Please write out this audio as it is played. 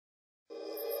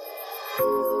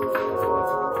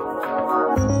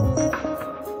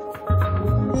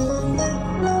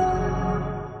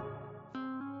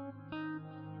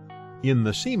In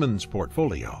the Siemens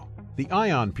portfolio, the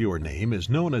IonPure name is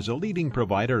known as a leading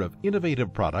provider of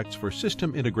innovative products for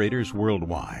system integrators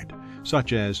worldwide,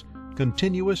 such as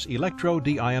continuous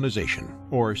electro-deionization,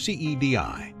 or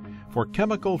CEDI, for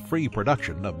chemical-free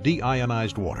production of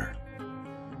deionized water.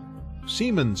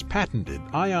 Siemens' patented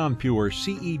IonPure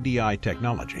CEDI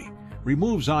technology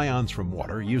removes ions from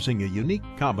water using a unique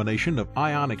combination of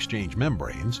ion exchange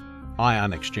membranes,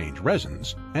 ion exchange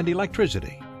resins, and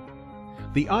electricity.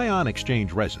 The ion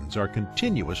exchange resins are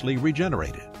continuously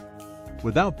regenerated,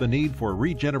 without the need for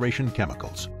regeneration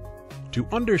chemicals. To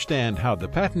understand how the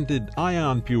patented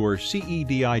IonPure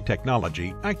CEDI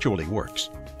technology actually works,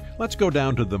 let's go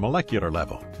down to the molecular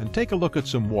level and take a look at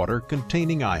some water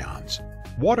containing ions.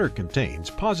 Water contains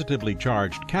positively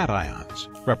charged cations,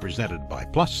 represented by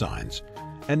plus signs,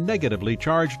 and negatively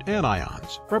charged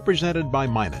anions, represented by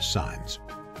minus signs.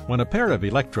 When a pair of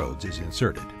electrodes is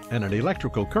inserted and an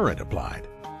electrical current applied,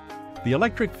 the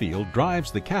electric field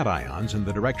drives the cations in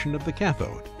the direction of the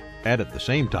cathode, and at the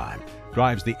same time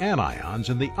drives the anions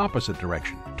in the opposite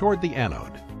direction, toward the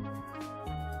anode.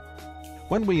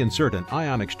 When we insert an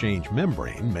ion exchange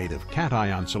membrane made of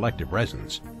cation selective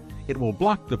resins, it will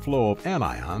block the flow of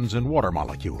anions and water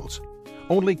molecules.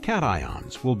 Only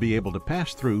cations will be able to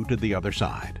pass through to the other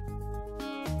side.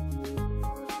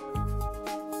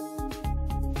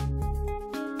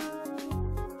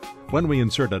 When we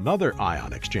insert another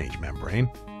ion exchange membrane,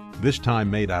 this time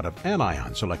made out of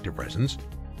anion selective resins,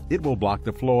 it will block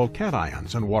the flow of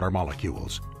cations and water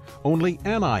molecules. Only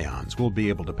anions will be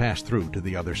able to pass through to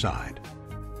the other side.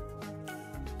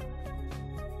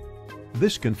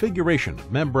 This configuration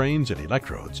of membranes and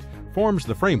electrodes forms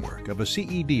the framework of a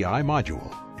CEDI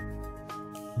module.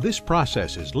 This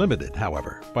process is limited,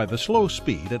 however, by the slow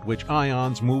speed at which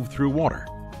ions move through water.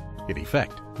 In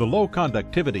effect, the low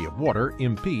conductivity of water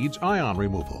impedes ion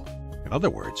removal. In other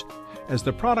words, as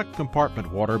the product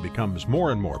compartment water becomes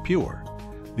more and more pure,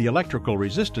 the electrical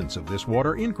resistance of this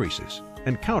water increases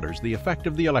and counters the effect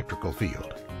of the electrical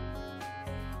field.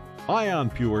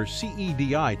 IonPure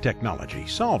CEDI technology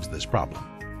solves this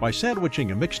problem by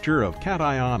sandwiching a mixture of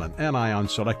cation and anion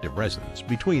selective resins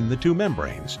between the two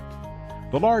membranes.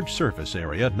 The large surface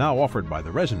area now offered by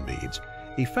the resin beads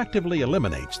effectively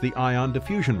eliminates the ion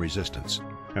diffusion resistance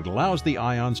and allows the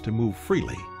ions to move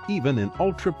freely, even in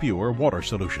ultra-pure water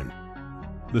solution.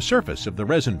 The surface of the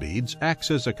resin beads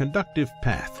acts as a conductive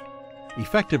path,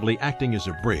 effectively acting as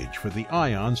a bridge for the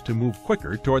ions to move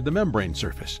quicker toward the membrane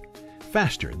surface,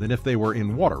 faster than if they were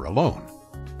in water alone.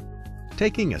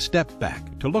 Taking a step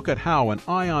back to look at how an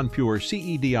IonPure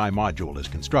CEDI module is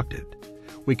constructed,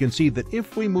 we can see that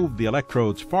if we move the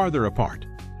electrodes farther apart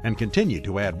and continue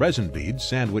to add resin beads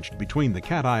sandwiched between the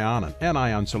cation and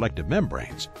anion selective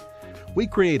membranes, we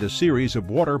create a series of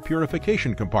water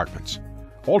purification compartments,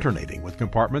 alternating with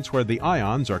compartments where the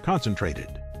ions are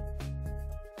concentrated.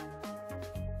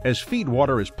 As feed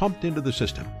water is pumped into the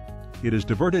system, it is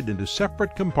diverted into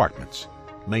separate compartments,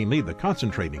 mainly the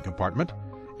concentrating compartment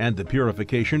and the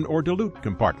purification or dilute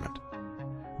compartment.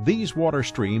 These water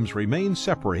streams remain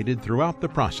separated throughout the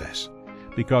process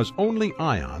because only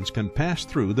ions can pass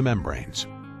through the membranes.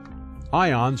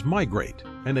 Ions migrate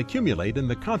and accumulate in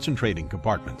the concentrating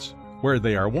compartments, where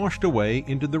they are washed away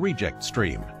into the reject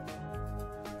stream.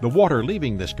 The water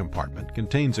leaving this compartment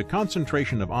contains a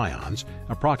concentration of ions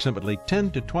approximately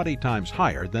 10 to 20 times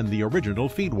higher than the original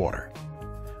feed water.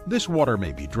 This water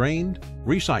may be drained,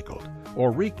 recycled,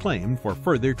 or reclaimed for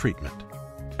further treatment.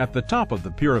 At the top of the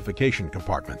purification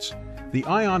compartments, the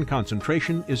ion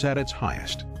concentration is at its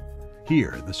highest.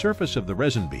 Here, the surface of the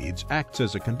resin beads acts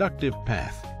as a conductive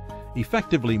path,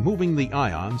 effectively moving the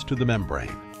ions to the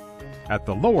membrane. At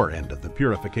the lower end of the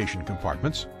purification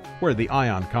compartments, where the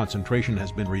ion concentration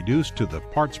has been reduced to the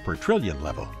parts per trillion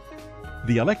level,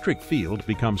 the electric field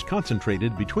becomes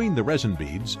concentrated between the resin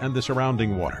beads and the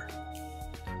surrounding water.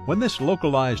 When this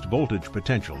localized voltage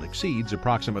potential exceeds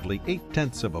approximately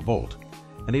 0.8 of a volt,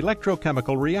 an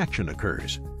electrochemical reaction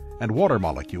occurs, and water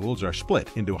molecules are split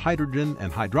into hydrogen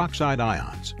and hydroxide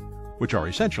ions, which are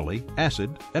essentially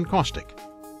acid and caustic.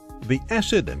 The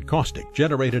acid and caustic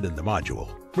generated in the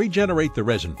module regenerate the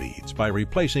resin beads by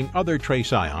replacing other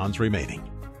trace ions remaining.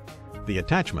 The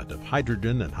attachment of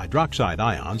hydrogen and hydroxide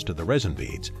ions to the resin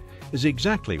beads is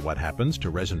exactly what happens to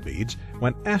resin beads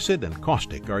when acid and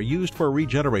caustic are used for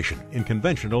regeneration in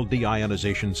conventional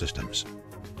deionization systems.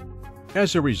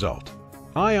 As a result,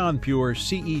 IonPure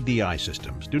CEDI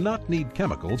systems do not need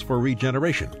chemicals for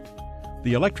regeneration.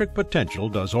 The electric potential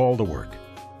does all the work.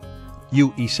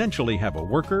 You essentially have a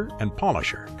worker and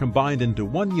polisher combined into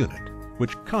one unit,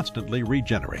 which constantly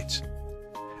regenerates.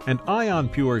 And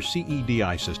ion-pure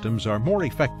CEDI systems are more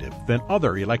effective than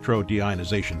other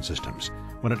electrodeionization systems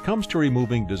when it comes to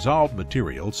removing dissolved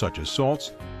materials such as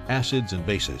salts, acids, and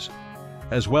bases,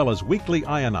 as well as weakly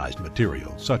ionized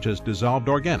materials such as dissolved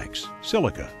organics,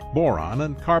 silica, boron,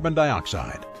 and carbon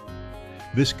dioxide.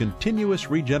 This continuous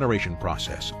regeneration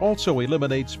process also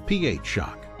eliminates pH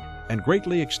shock and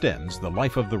greatly extends the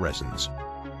life of the resins.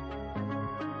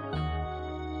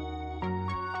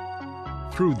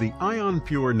 Through the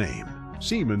IonPure name,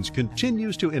 Siemens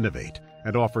continues to innovate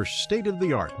and offer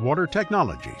state-of-the-art water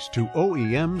technologies to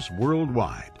OEMs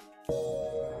worldwide.